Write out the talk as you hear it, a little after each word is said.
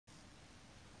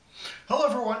Hello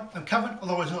everyone, I'm Kevin,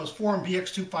 otherwise known as Forum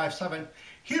BX257,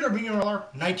 here to bring you another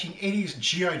 1980s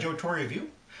G.I. Joe toy review.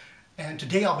 And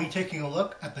today I'll be taking a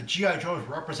look at the G.I. Joe's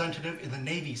representative in the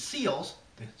Navy SEALs,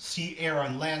 the Sea, Air,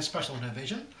 and Land Special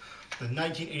Division, the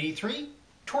 1983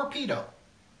 Torpedo.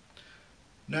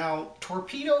 Now,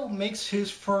 Torpedo makes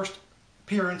his first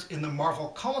appearance in the Marvel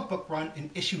comic book run in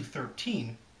issue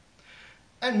 13,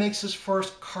 and makes his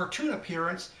first cartoon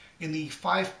appearance in the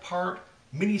 5-part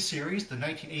miniseries, the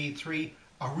 1983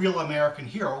 A Real American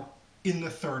Hero, in the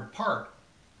 3rd part.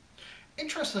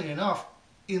 Interestingly enough,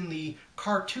 in the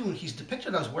cartoon he's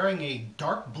depicted as wearing a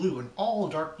dark blue, an all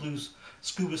dark blue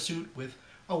scuba suit with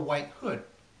a white hood,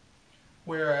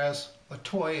 whereas the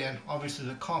toy, and obviously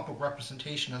the comic book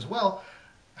representation as well,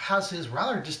 has his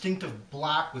rather distinctive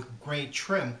black with gray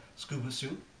trim scuba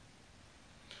suit.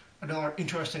 Another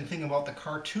interesting thing about the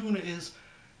cartoon is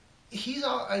he's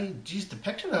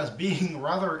depicted as being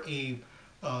rather a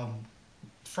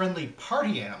friendly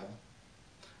party animal,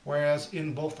 whereas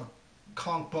in both the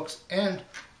comic books and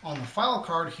on the file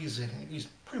card he's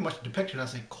pretty much depicted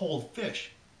as a cold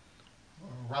fish.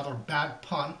 A rather bad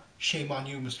pun, shame on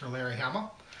you, Mr. Larry Hama.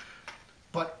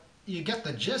 But you get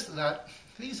the gist that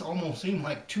these almost seem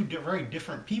like two very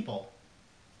different people.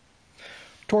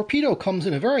 Torpedo comes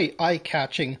in a very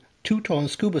eye-catching two-tone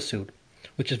scuba suit,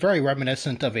 which is very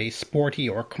reminiscent of a sporty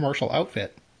or commercial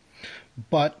outfit.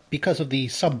 But because of the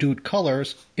subdued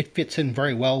colors, it fits in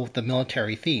very well with the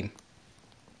military theme.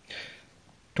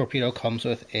 Torpedo comes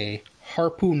with a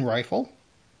harpoon rifle,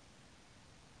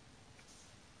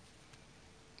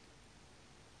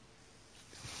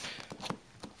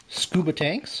 scuba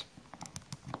tanks,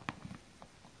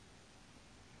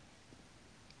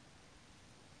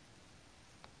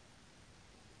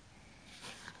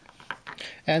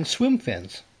 and swim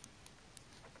fins.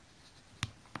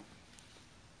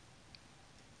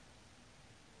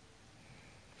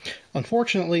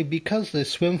 Unfortunately, because the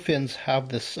swim fins have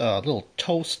this little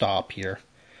toe stop here,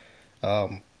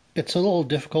 it's a little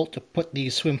difficult to put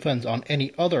these swim fins on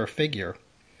any other figure,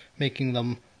 making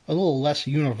them a little less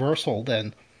universal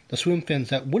than the swim fins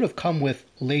that would have come with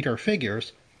later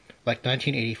figures, like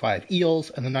 1985 Eels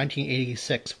and the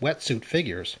 1986 Wetsuit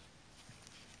figures.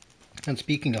 And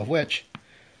speaking of which,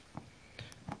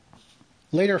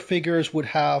 later figures would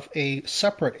have a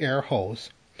separate air hose,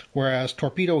 whereas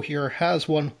Torpedo here has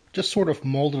one just sort of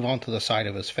molded onto the side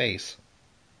of his face.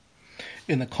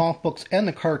 In the comic books and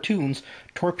the cartoons,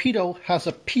 Torpedo has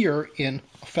appeared in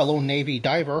a fellow Navy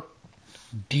diver,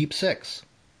 Deep Six.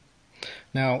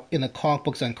 Now, in the comic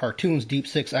books and cartoons, Deep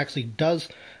Six actually does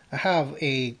have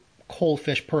a cold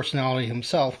fish personality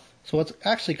himself, so it's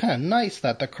actually kind of nice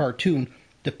that the cartoon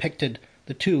depicted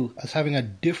the two as having a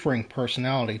differing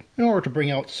personality in order to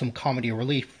bring out some comedy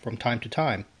relief from time to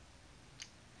time.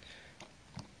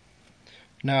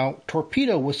 Now,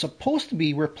 Torpedo was supposed to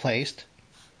be replaced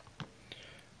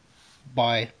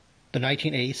by the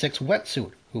 1986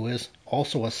 Wetsuit, who is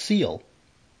also a SEAL.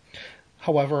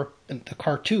 However, in the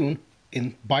cartoon,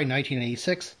 by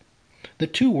 1986, the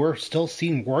two were still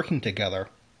seen working together.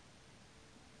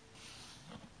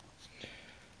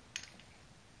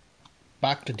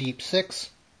 Back to Deep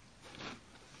Six.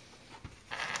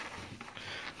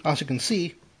 As you can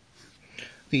see,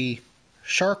 the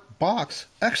shark box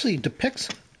actually depicts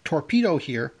Torpedo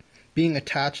here being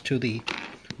attached to the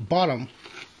bottom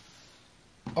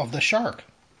of the shark.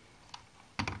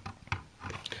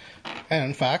 And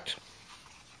in fact,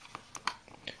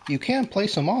 you can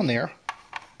place him on there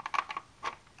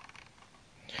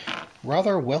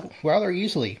rather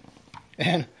easily,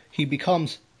 and he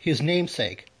becomes his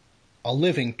namesake, a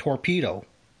living torpedo.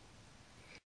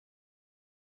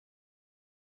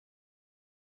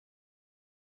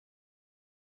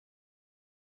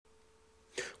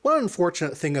 One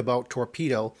unfortunate thing about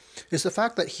Torpedo is the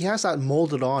fact that he has that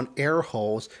molded on air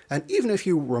hose, and even if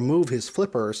you remove his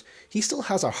flippers, he still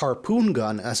has a harpoon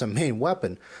gun as a main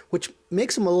weapon, which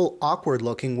makes him a little awkward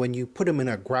looking when you put him in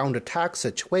a ground attack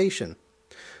situation.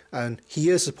 And he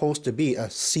is supposed to be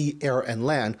a sea, air, and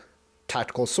land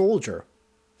tactical soldier.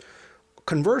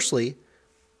 Conversely,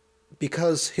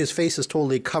 because his face is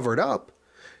totally covered up,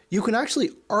 you can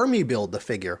actually army build the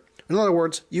figure. In other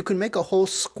words, you can make a whole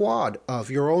squad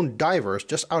of your own divers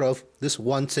just out of this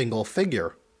one single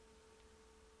figure.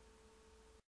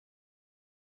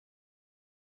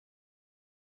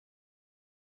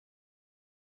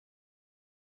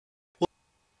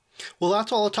 Well,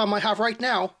 that's all the time I have right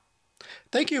now.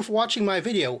 Thank you for watching my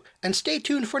video, and stay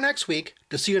tuned for next week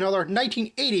to see another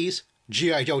 1980s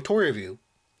G.I. Joe toy review.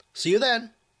 See you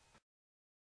then!